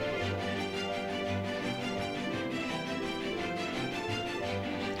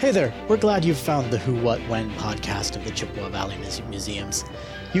Hey there, we're glad you've found the Who, What, When podcast of the Chippewa Valley Museums.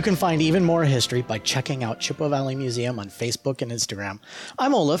 You can find even more history by checking out Chippewa Valley Museum on Facebook and Instagram.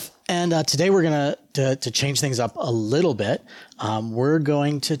 I'm Olaf, and today we're going to change things up a little bit. We're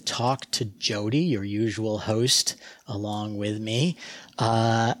going to talk to Jody, your usual host, along with me,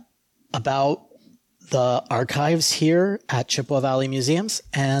 about the archives here at Chippewa Valley Museums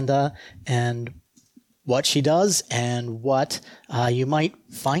and what she does and what you might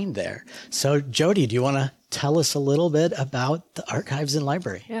find there. So, Jody, do you want to tell us a little bit about the archives and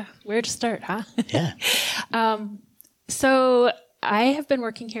library? Yeah, where to start, huh? Yeah. So I have been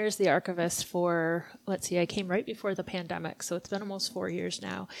working here as the archivist for, I came right before the pandemic, so it's been almost 4 years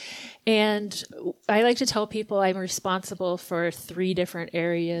now. And I like to tell people I'm responsible for 3 different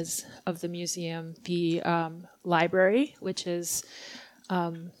areas of the museum. The library, which is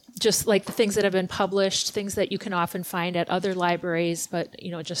just like the things that have been published, things that you can often find at other libraries, but,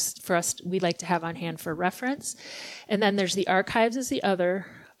 just for us, we like to have on hand for reference. And then there's the archives is the other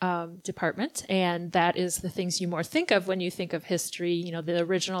department, and that is the things you more think of when you think of history, the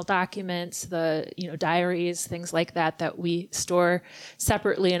original documents, the, diaries, things like that we store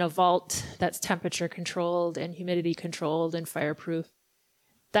separately in a vault that's temperature controlled and humidity controlled and fireproof.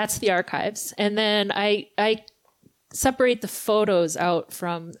 That's the archives. And then I separate the photos out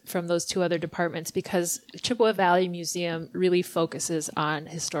from those 2 other departments because Chippewa Valley Museum really focuses on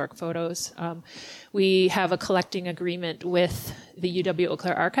historic photos. We have a collecting agreement with the UW Eau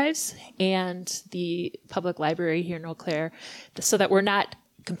Claire Archives and the Public Library here in Eau Claire so that we're not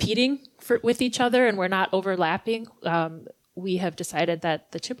competing with each other and we're not overlapping. We have decided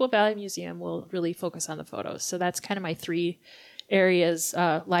that the Chippewa Valley Museum will really focus on the photos. So that's kind of my 3 areas,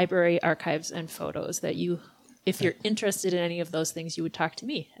 library, archives, and photos that if you're interested in any of those things, you would talk to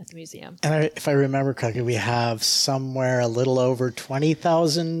me at the museum. And if I remember correctly, we have somewhere a little over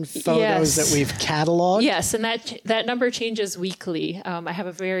 20,000 photos that we've cataloged. Yes, and that number changes weekly. I have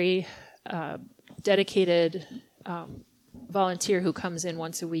a very dedicated volunteer who comes in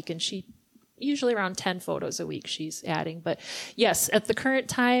once a week, and she usually around 10 photos a week she's adding. But yes, at the current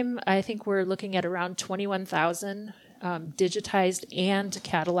time, I think we're looking at around 21,000 digitized and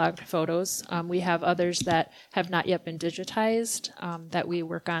cataloged photos. We have others that have not yet been digitized that we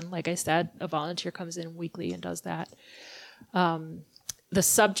work on. Like I said, a volunteer comes in weekly and does that. The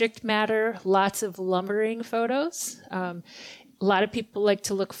subject matter, lots of lumbering photos. A lot of people like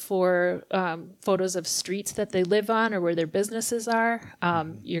to look for photos of streets that they live on or where their businesses are.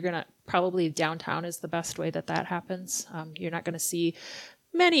 You're going to probably downtown is the best way that happens. You're not going to see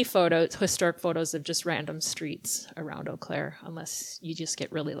many historic photos of just random streets around Eau Claire, unless you just get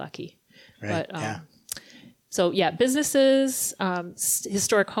really lucky. Right. But, So businesses,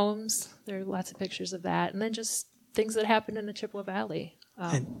 historic homes, there are lots of pictures of that. And then just things that happened in the Chippewa Valley.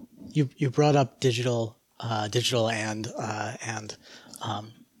 And you brought up digital and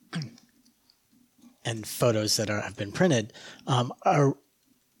photos that have been printed. Are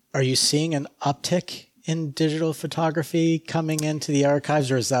you seeing an uptick in digital photography coming into the archives,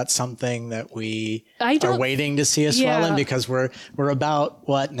 or is that something that we are waiting to see a swell in? Because we're about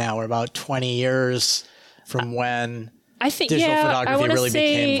what now? We're about 20 years from when digital photography really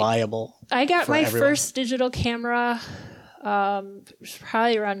became viable. I got my first digital camera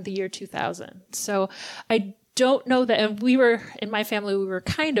probably around the year 2000. So I don't know that, and in my family, we were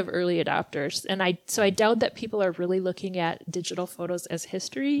kind of early adopters. And I doubt that people are really looking at digital photos as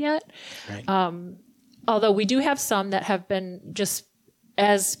history yet. Right. Although we do have some that have been just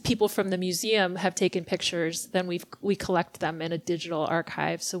as people from the museum have taken pictures, then we collect them in a digital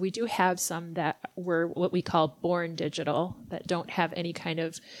archive. So we do have some that were what we call born digital, that don't have any kind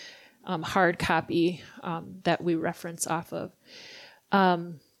of hard copy that we reference off of.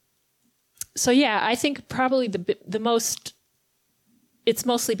 I think probably the most, it's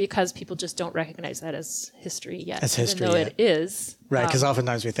mostly because people just don't recognize that as history yet. As history, even though it is. Right, because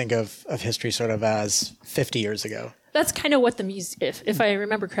oftentimes we think of history sort of as 50 years ago. That's kind of what the museum, if I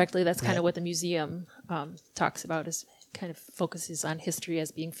remember correctly, that's kind of what the museum talks about, is kind of focuses on history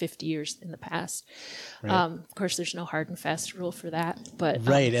as being 50 years in the past. Right. Of course, there's no hard and fast rule for that. But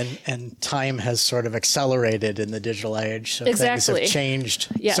right, and time has sort of accelerated in the digital age. So things have changed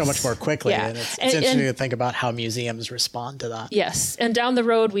so much more quickly. Yeah. And it's interesting to think about how museums respond to that. Yes, and down the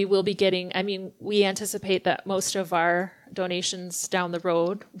road we will be getting, we anticipate that most of our donations down the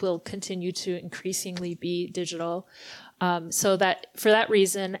road will continue to increasingly be digital. So that for that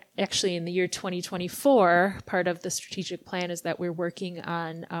reason, actually in the year 2024, part of the strategic plan is that we're working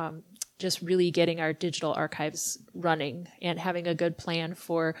on just really getting our digital archives running and having a good plan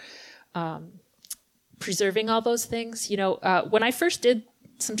for preserving all those things. When I first did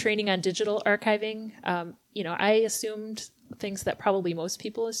some training on digital archiving. I assumed things that probably most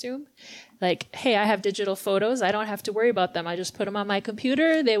people assume. Like, hey, I have digital photos. I don't have to worry about them. I just put them on my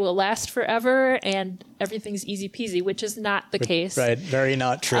computer. They will last forever and everything's easy peasy, which is not the case. Right. Very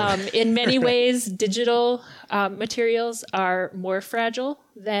not true. In many ways, digital materials are more fragile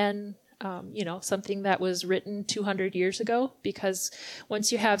than something that was written 200 years ago, because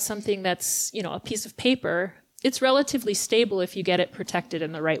once you have something that's, a piece of paper, it's relatively stable if you get it protected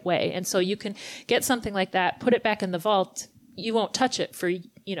in the right way. And so you can get something like that, put it back in the vault. You won't touch it for,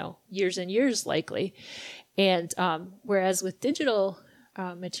 years and years likely. And whereas with digital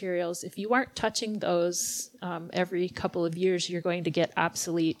materials, if you aren't touching those every couple of years, you're going to get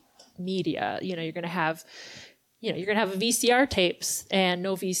obsolete media. You're going to have VCR tapes and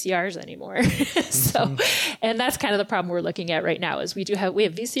no VCRs anymore. So, and that's kind of the problem we're looking at right now is we have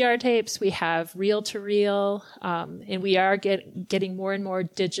VCR tapes, we have reel to reel, and we are getting more and more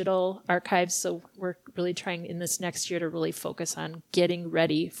digital archives. So we're really trying in this next year to really focus on getting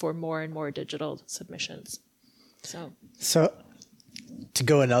ready for more and more digital submissions. So to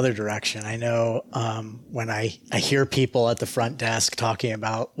go another direction, I know when I hear people at the front desk talking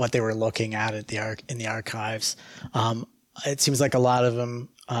about what they were looking at in the archives, it seems like a lot of them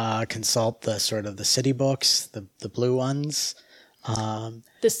consult the sort of the city books, the blue ones. You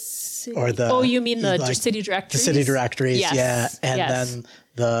mean the city directories? The city directories, yes. Yeah. And then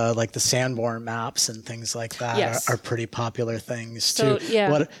the Sanborn maps and things like that are pretty popular things too.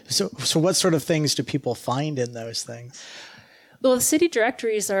 So what sort of things do people find in those things? Well, the city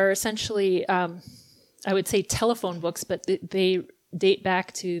directories are essentially, I would say telephone books, but they date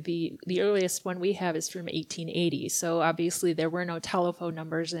back to the earliest one we have is from 1880. So obviously there were no telephone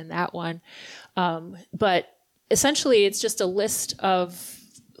numbers in that one. But essentially it's just a list of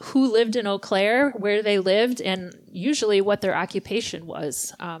who lived in Eau Claire, where they lived, and usually what their occupation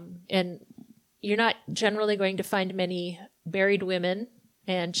was. And you're not generally going to find many married women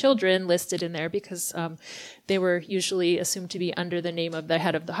and children listed in there because they were usually assumed to be under the name of the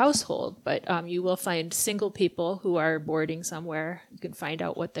head of the household. But you will find single people who are boarding somewhere. You can find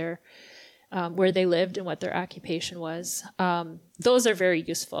out what where they lived and what their occupation was. Those are very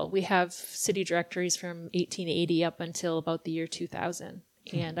useful. We have city directories from 1880 up until about the year 2000,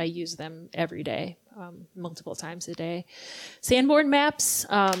 and I use them every day, multiple times a day. Sanborn maps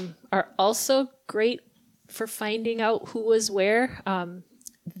are also great for finding out who was where.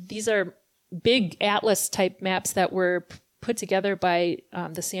 These are big atlas type maps that were put together by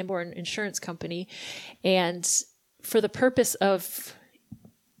the Sanborn Insurance Company. And for the purpose of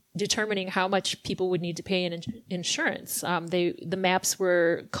determining how much people would need to pay in insurance, the maps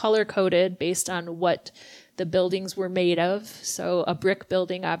were color coded based on what the buildings were made of. So a brick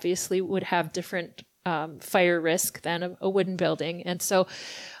building obviously would have different fire risk than a wooden building. And so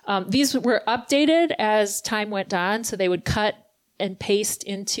these were updated as time went on. So they would cut and paste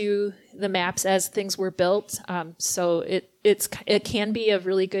into the maps as things were built. So it can be a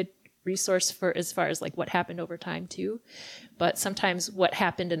really good resource for as far as like what happened over time too. But sometimes what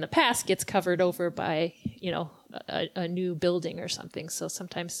happened in the past gets covered over by, a new building or something. So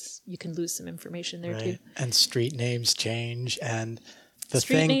sometimes you can lose some information there too. And street names change, and the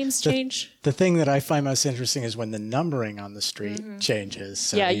thing that I find most interesting is when the numbering on the street changes.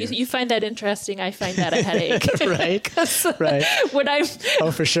 So you find that interesting. I find that a headache. Right. When I'm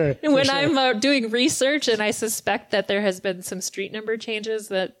for sure. I'm doing research and I suspect that there has been some street number changes,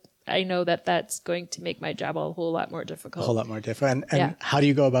 that I know that that's going to make my job a whole lot more difficult. And how do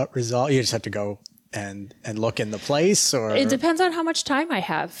you go about resolve? You just have to go and look in the place, or it depends on how much time I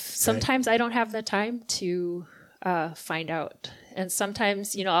have. Sometimes I don't have the time to find out. And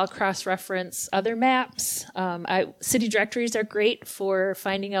sometimes, I'll cross-reference other maps. City directories are great for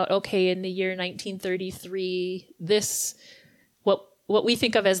finding out, okay, in the year 1933, what we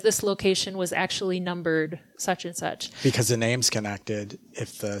think of as this location was actually numbered such and such. Because the name's connected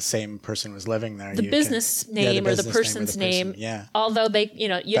if the same person was living there. The business name or the person's name. Yeah. Although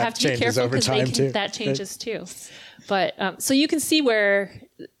you have to be careful because that changes too. But so you can see where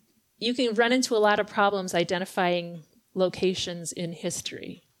you can run into a lot of problems identifying locations in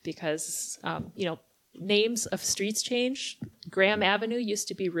history because, names of streets change. Graham Avenue used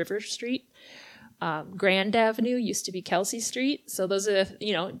to be River Street. Grand Avenue used to be Kelsey Street. So those are,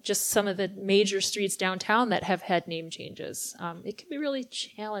 just some of the major streets downtown that have had name changes. It can be really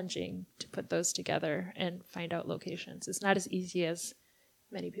challenging to put those together and find out locations. It's not as easy as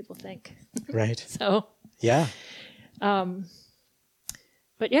many people think. Right. So. Yeah.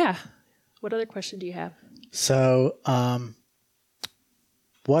 But yeah, what other question do you have? So,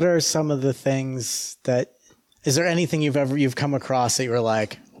 what are some of the things that Is there anything you've come across that you were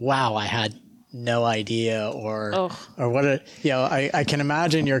like, wow, I had no idea, or what? I can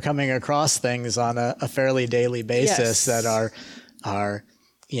imagine you're coming across things on a fairly daily basis that are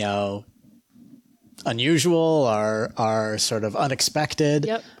unusual, are sort of unexpected.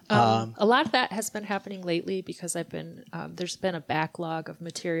 Yep. A lot of that has been happening lately because there's been a backlog of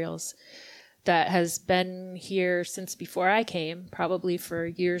materials that has been here since before I came, probably for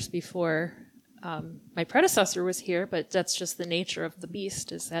years before my predecessor was here, but that's just the nature of the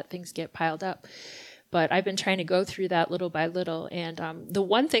beast, is that things get piled up. But I've been trying to go through that little by little. And the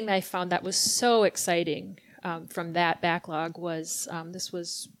one thing that I found that was so exciting from that backlog was, this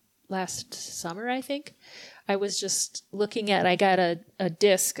was last summer, I think. I was just looking at, I got a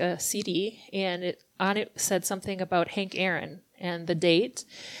disc, a CD, and on it said something about Hank Aaron and the date.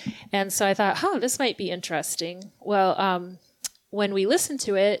 And so I thought, this might be interesting. Well, when we listened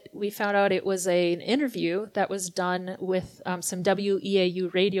to it, we found out it was an interview that was done with some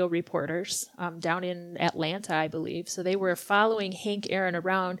WEAU radio reporters down in Atlanta, I believe. So they were following Hank Aaron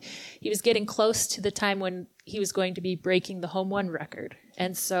around. He was getting close to the time when he was going to be breaking the home run record.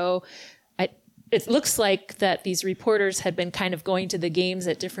 And so it looks like that these reporters had been kind of going to the games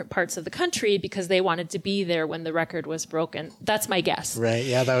at different parts of the country because they wanted to be there when the record was broken. That's my guess. Right.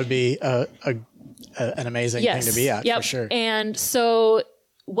 Yeah, that would be an amazing thing to be at, for sure. And so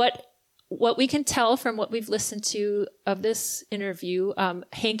what we can tell from what we've listened to of this interview,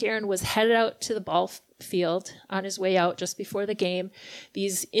 Hank Aaron was headed out to the ball field on his way out just before the game.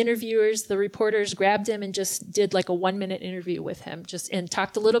 These interviewers, the reporters, grabbed him and just did like a 1-minute interview with him, and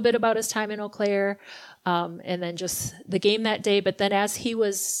talked a little bit about his time in Eau Claire, and then just the game that day. But then as he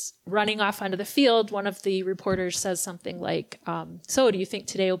was running off onto the field, one of the reporters says something like, so do you think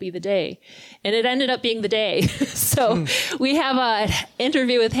today will be the day? And it ended up being the day. So we have an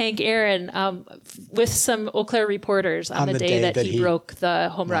interview with Hank Aaron with some Eau Claire reporters on the day that he broke the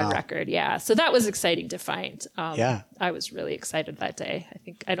home run record. Yeah. So that was exciting to find. I was really excited that day.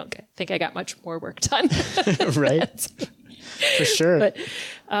 I don't think I got much more work done. Right. For sure. But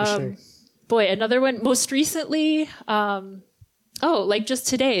boy, another one most recently, like just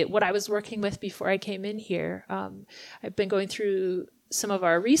today, what I was working with before I came in here, I've been going through some of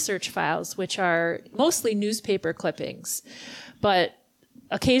our research files, which are mostly newspaper clippings, but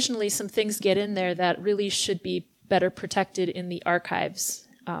occasionally some things get in there that really should be better protected in the archives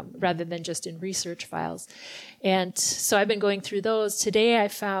rather than just in research files. And so I've been going through those. Today I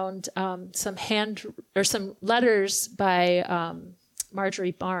found some letters by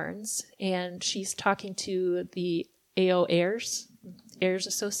Marjorie Barnes, and she's talking to the A.O. Ayers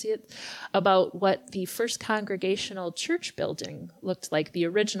Associates about what the first Congregational Church building looked like, the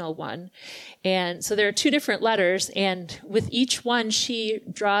original one. And so there are 2 different letters, and with each one she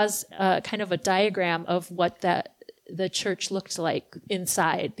draws kind of a diagram of what the church looked like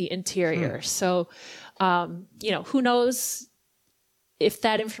inside, the interior. So, who knows if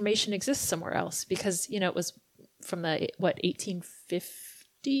that information exists somewhere else, because, it was from the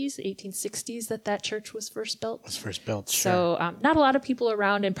 1860s that church was first built. Sure. So not a lot of people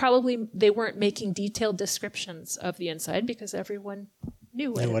around, and probably they weren't making detailed descriptions of the inside because everyone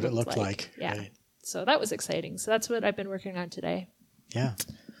knew what it looked like. Yeah. Right. So that was exciting. So that's what I've been working on today. Yeah.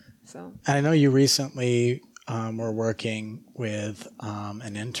 So. And I know you recently were working with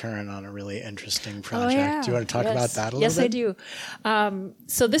an intern on a really interesting project. Oh, yeah. Do you want to talk about that a little bit? Yes, I do.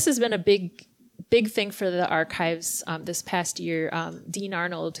 So this has been a big thing for the archives this past year. Dean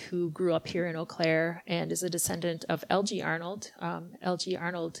Arnold, who grew up here in Eau Claire and is a descendant of L.G. Arnold. L.G.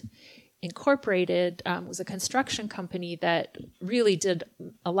 Arnold Incorporated was a construction company that really did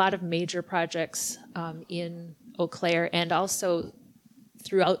a lot of major projects in Eau Claire and also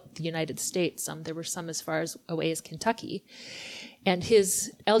throughout the United States. There were some as far away as Kentucky. And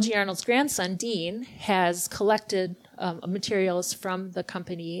L.G. Arnold's grandson, Dean, has collected materials from the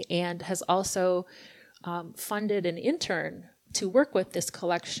company and has also funded an intern to work with this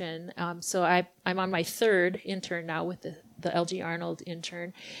collection. So I'm on my 3rd intern now with the L.G. Arnold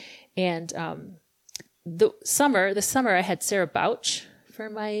intern. And this summer I had Sarah Bouch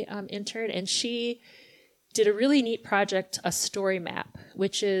for my intern, and she did a really neat project, a story map,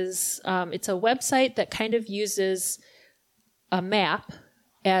 which is, it's a website that kind of uses a map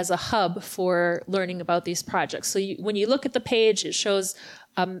as a hub for learning about these projects. So when you look at the page, it shows,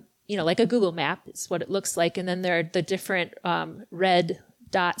 like a Google map. It's what it looks like. And then there are the different red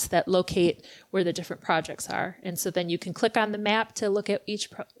dots that locate where the different projects are. And so then you can click on the map to look at each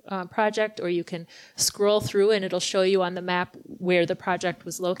project, or you can scroll through and it'll show you on the map where the project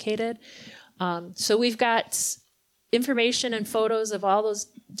was located. So we've got information and photos of all those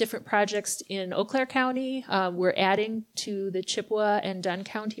different projects in Eau Claire County. We're adding to the Chippewa and Dunn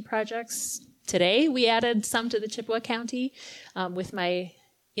County projects. Today, we added some to the Chippewa County with my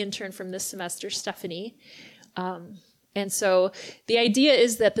intern from this semester, Stephanie. And so the idea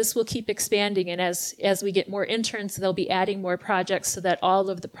is that this will keep expanding, and as we get more interns, they'll be adding more projects so that all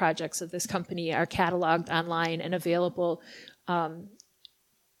of the projects of this company are cataloged online and available.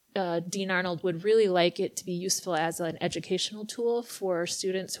 Dean Arnold would really like it to be useful as an educational tool for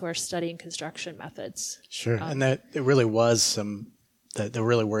students who are studying construction methods. Sure, and that it really was some. There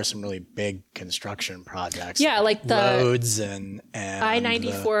really were some really big construction projects. Yeah, like the roads and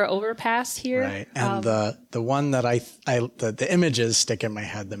I-94 overpass here. Right, and the one that the images stick in my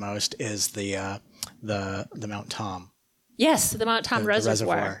head the most is the Mount Tom. Yes, the Mount Tom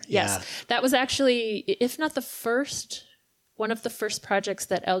Reservoir. Yes, yeah. That was actually, if not the first, one of the first projects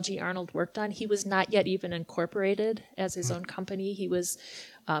that L.G. Arnold worked on. He was not yet even incorporated as his own company. He was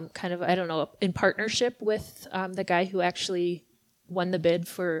kind of, I don't know, in partnership with the guy who actually won the bid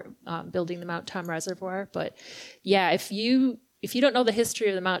for building the Mount Tom Reservoir. But yeah, if you don't know the history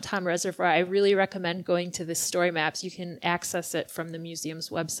of the Mount Tom Reservoir, I really recommend going to the story maps. You can access it from the museum's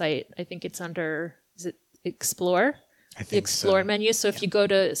website. I think it's under, is it Explore? I think the Explore so. menu. So if you go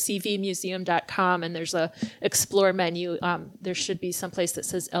to cvmuseum.com and there's a Explore menu, there should be someplace that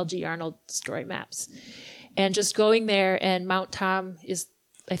says L.G. Arnold story maps. And just going there, and Mount Tom is,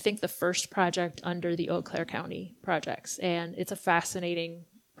 I think, the first project under the Eau Claire County projects. And it's a fascinating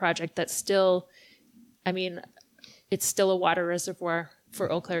project that's still, I mean, it's still a water reservoir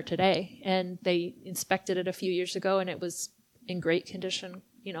for Eau Claire today. And they inspected it a few years ago, and it was in great condition.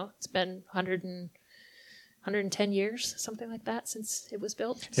 You know, it's been 110 years, something like that, since it was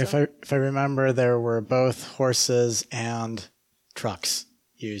built. So. If I remember, there were both horses and trucks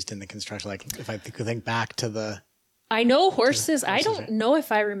used in the construction. Like if I think back to the... I know horses. I don't know if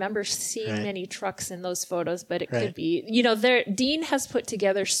I remember seeing Right. many trucks in those photos, but it Right. could be. You know, Dean has put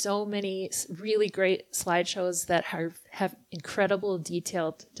together so many really great slideshows that have incredible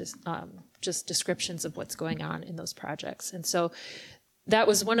detailed just descriptions of what's going on in those projects. And so that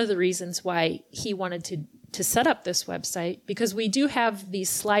was one of the reasons why he wanted to set up this website, because we do have these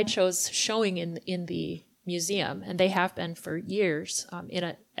slideshows showing in the museum, and they have been for years on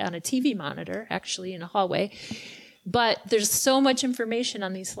a TV monitor, actually in a hallway. But there's so much information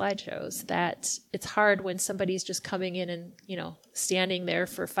on these slideshows that it's hard when somebody's just coming in and, you know, standing there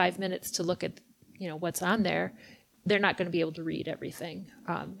for 5 minutes to look at, you know, what's on there. They're not going to be able to read everything.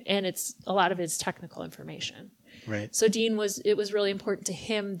 And a lot of it's technical information. Right. So it was really important to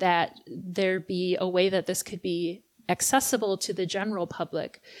him that there be a way that this could be accessible to the general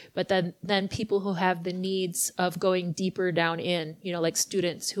public, but then people who have the needs of going deeper down in, you know, like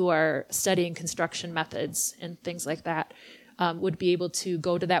students who are studying construction methods and things like that, would be able to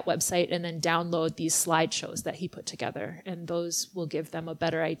go to that website and then download these slideshows that he put together. And those will give them a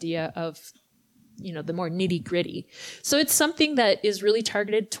better idea of, you know, the more nitty gritty. So it's something that is really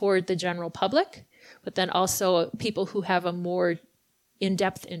targeted toward the general public, but then also people who have a more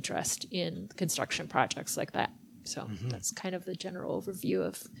in-depth interest in construction projects like that. So that's kind of the general overview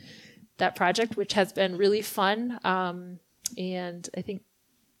of that project, which has been really fun. And I think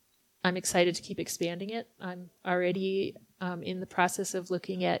I'm excited to keep expanding it. I'm already in the process of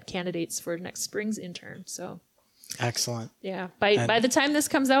looking at candidates for next spring's intern. So Excellent. yeah, by the time this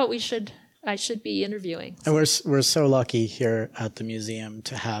comes out, I should be interviewing. And we're so lucky here at the museum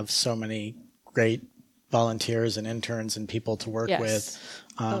to have so many great volunteers and interns and people to work with.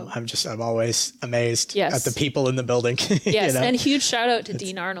 I'm always amazed at the people in the building. Yes, you know? and huge shout out to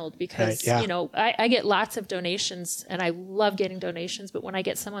Dean Arnold, because, Right, yeah. you know, I get lots of donations and I love getting donations, but when I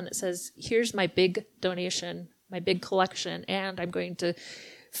get someone that says, here's my big donation, my big collection, and I'm going to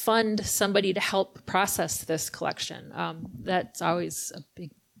fund somebody to help process this collection, that's always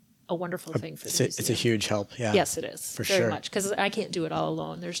a wonderful thing for the museum. It's a huge help. Yeah. Yes, it is. For very sure. much, because I can't do it all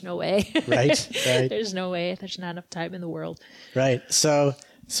alone. There's no way. Right. There's no way. There's not enough time in the world. Right. So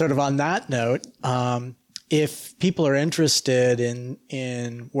sort of on that note, if people are interested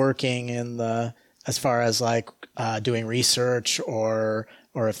in working in as far as like doing research or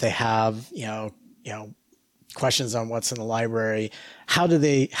if they have, you know, questions on what's in the library, how do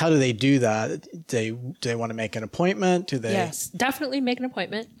they do that? Do they want to make an appointment? Do they? Yes, definitely make an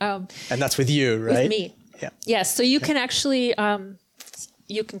appointment. And that's with you, right? With me. Yeah. Yes. So you can actually,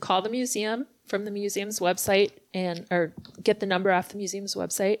 you can call the museum from the museum's website or get the number off the museum's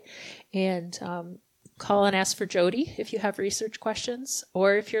website and call and ask for Jody if you have research questions,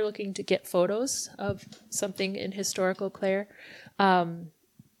 or if you're looking to get photos of something in historical Claire.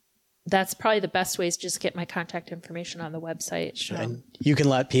 that's probably the best way is just get my contact information on the website. And you can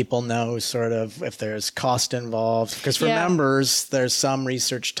let people know sort of if there's cost involved, because for members, there's some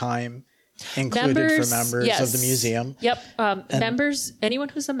research time included for members of the museum. Yep. Members, anyone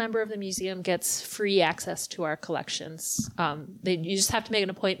who's a member of the museum gets free access to our collections. You just have to make an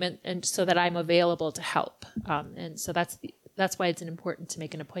appointment, and so that I'm available to help. And so that's why it's important to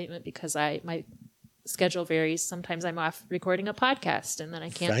make an appointment, because my schedule varies. Sometimes I'm off recording a podcast, and then I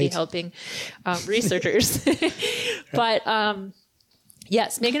can't be helping researchers. But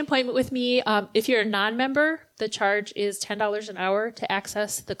yes, make an appointment with me. If you're a non-member, the charge is $10 an hour to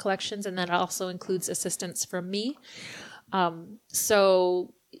access the collections, and that also includes assistance from me.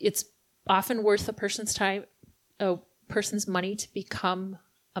 So it's often worth a person's money to become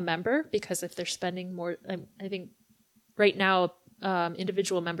a member, because if they're spending more, I think right now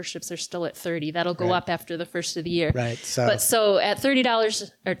individual memberships are still at $30. That'll go up after the first of the year. Right. So at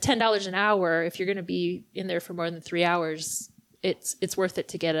 $30 or $10 an hour, if you're going to be in there for more than 3 hours, it's worth it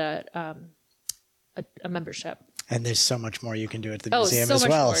to get a membership. And there's so much more you can do at the museum so as much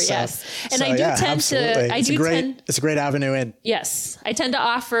well. More, yes. And I do tend to. It's a great avenue in. Yes, I tend to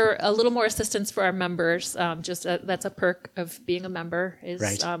offer a little more assistance for our members. That's a perk of being a member,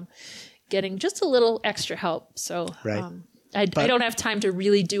 is getting just a little extra help. So I don't have time to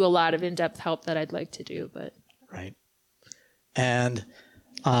really do a lot of in-depth help that I'd like to do, but right. And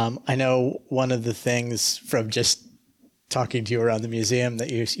I know one of the things from just talking to you around the museum that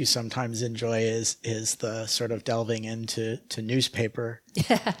you sometimes enjoy is the sort of delving into newspaper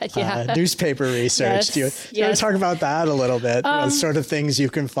newspaper research. Yes, do you want to talk about that a little bit? The sort of things you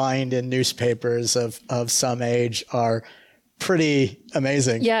can find in newspapers of some age are pretty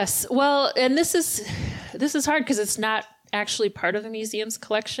amazing. Yes. Well, and this is hard because it's not actually part of the museum's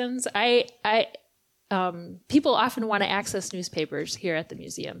collections. People often want to access newspapers here at the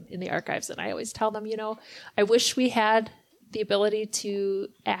museum in the archives, and I always tell them, I wish we had the ability to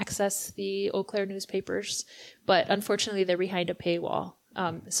access the Eau Claire newspapers, but unfortunately they're behind a paywall.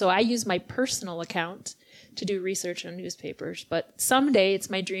 So I use my personal account to do research on newspapers, but someday it's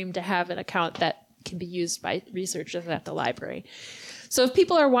my dream to have an account that can be used by researchers at the library. So if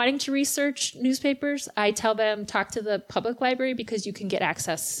people are wanting to research newspapers, I tell them talk to the public library, because you can get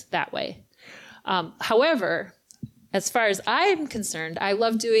access that way. However, as far as I'm concerned, I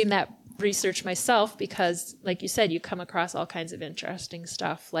love doing that research myself, because like you said, you come across all kinds of interesting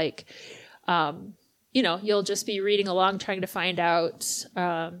stuff. Like, you'll just be reading along trying to find out,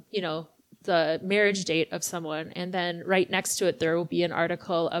 the marriage date of someone. And then right next to it, there will be an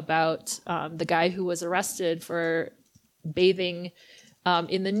article about the guy who was arrested for bathing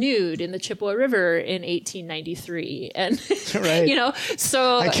in the nude in the Chippewa River in 1893. And,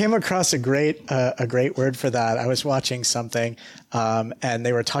 so I came across a great word for that. I was watching something and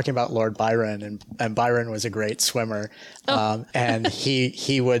they were talking about Lord Byron, and Byron was a great swimmer. And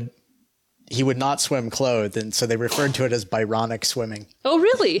he would not swim clothed. And so they referred to it as Byronic swimming. Oh,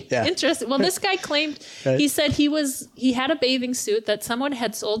 really? Yeah. Interesting. Well, this guy claimed, he said he had a bathing suit that someone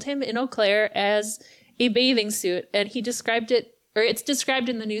had sold him in Eau Claire as a bathing suit. And he described it, or it's described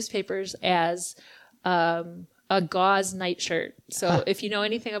in the newspapers as a gauze nightshirt. So if you know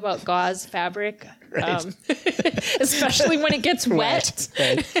anything about gauze fabric, especially when it gets wet.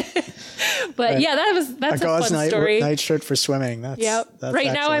 But that's a gauze fun story. Nightshirt for swimming. That's right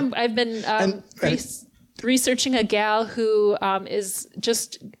excellent. now I've been researching a gal who is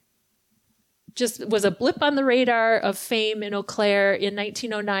just was a blip on the radar of fame in Eau Claire in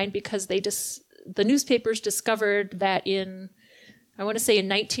 1909, because the newspapers discovered that in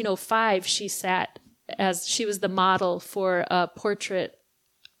 1905, she was the model for a portrait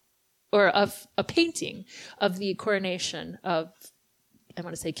or of a painting of the coronation of,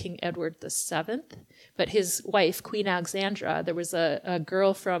 King Edward VII, but his wife, Queen Alexandra. There was a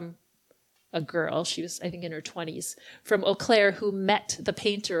girl, she was, I think, in her 20s, from Eau Claire, who met the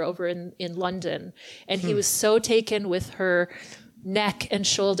painter over in London. And he was so taken with her neck and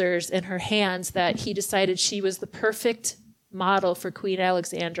shoulders and her hands that he decided she was the perfect model for Queen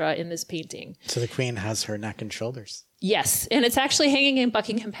Alexandra in this painting. So the Queen has her neck and shoulders. Yes, and it's actually hanging in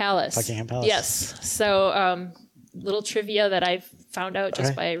Buckingham Palace. Yes. So little trivia that I've found out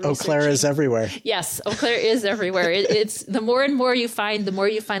just by researching. Eau Claire is everywhere. Yes, Eau Claire is everywhere. It's the more and more you find,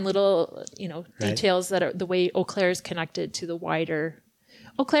 little details that are the way Eau Claire is connected to the wider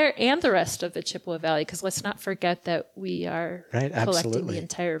Eau Claire and the rest of the Chippewa Valley, because let's not forget that we are collecting the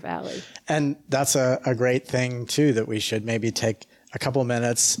entire valley. And that's a great thing, too, that we should maybe take a couple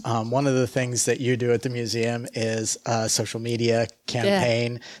minutes. One of the things that you do at the museum is a social media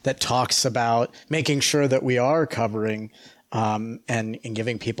campaign that talks about making sure that we are covering and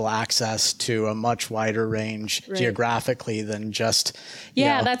giving people access to a much wider range geographically than just,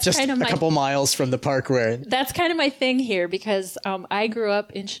 that's just kind of a couple miles from the park where. That's kind of my thing here because I grew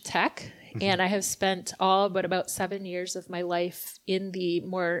up in Chetek. And I have spent all but about 7 years of my life in the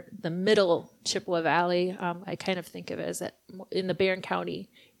middle Chippewa Valley. I kind of think of it as in the Barron County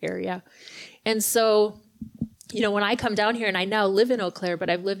area. And so, when I come down here, and I now live in Eau Claire, but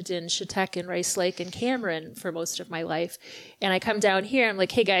I've lived in Chetek and Rice Lake and Cameron for most of my life. And I come down here, I'm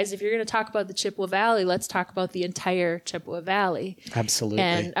like, hey guys, if you're going to talk about the Chippewa Valley, let's talk about the entire Chippewa Valley. Absolutely.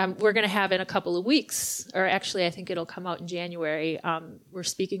 And we're going to have in a couple of weeks, or actually I think it'll come out in January, we're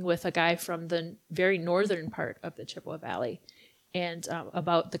speaking with a guy from the very northern part of the Chippewa Valley and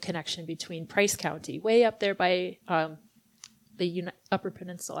about the connection between Price County, way up there by the Upper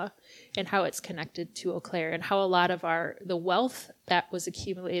Peninsula, and how it's connected to Eau Claire, and how a lot of the wealth that was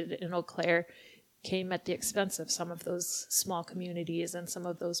accumulated in Eau Claire came at the expense of some of those small communities and some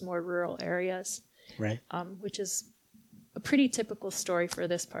of those more rural areas, right? Which is a pretty typical story for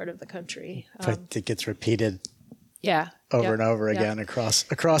this part of the country. But it gets repeated, over and over again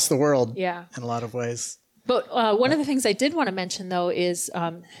across the world, in a lot of ways. But one of the things I did want to mention, though, is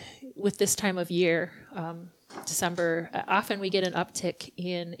with this time of year. December, often we get an uptick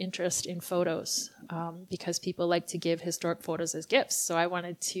in interest in photos because people like to give historic photos as gifts. So I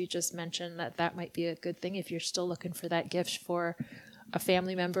wanted to just mention that might be a good thing if you're still looking for that gift for a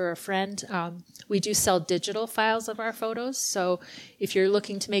family member or friend. We do sell digital files of our photos. So if you're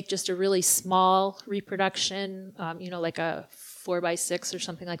looking to make just a really small reproduction, like a 4x6 or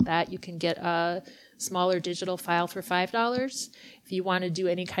something like that, you can get a smaller digital file for $5. If you want to do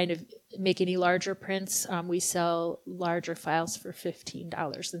make any larger prints, we sell larger files for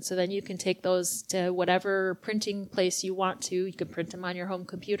 $15. And so then you can take those to whatever printing place you want to. You can print them on your home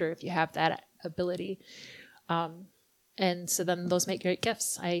computer if you have that ability. And so then those make great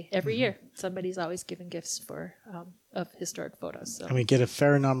gifts. Every year, somebody's always giving gifts of historic photos. So. And we get a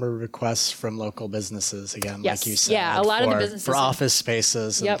fair number of requests from local businesses, again, like you said. Yeah, a lot of the businesses. For office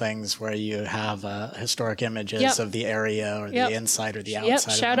spaces and things where you have historic images of the area or the inside or the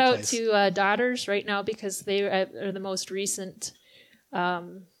outside. Shout out to Daughters right now because they are the most recent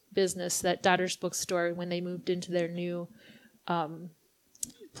business, that Daughters Bookstore, when they moved into their new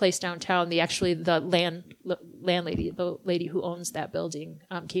place downtown. The landlady, the lady who owns that building,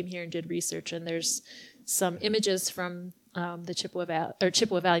 came here and did research, and there's some images from the Chippewa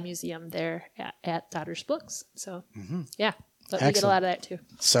Valley Museum there at Daughters Books. So but we get a lot of that too.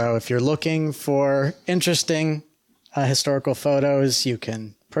 So if you're looking for interesting historical photos, you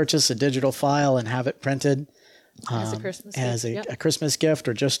can purchase a digital file and have it printed as a Christmas gift,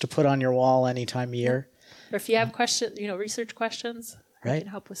 or just to put on your wall any time of year. Or if you have questions, research questions. Right. I can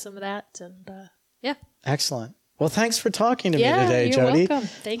help with some of that. And Excellent. Well, thanks for talking to me today, Jody. You're welcome.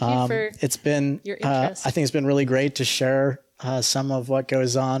 Thank you for your interest. I think it's been really great to share some of what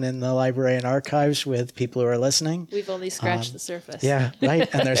goes on in the library and archives with people who are listening. We've only scratched the surface. Yeah, right.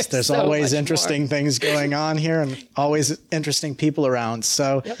 And there's so always interesting things going on here, and always interesting people around.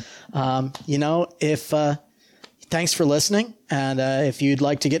 So, thanks for listening. And if you'd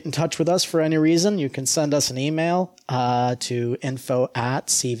like to get in touch with us for any reason, you can send us an email to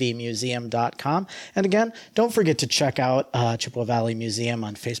info@cvmuseum.com. And again, don't forget to check out Chippewa Valley Museum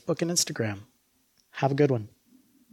on Facebook and Instagram. Have a good one.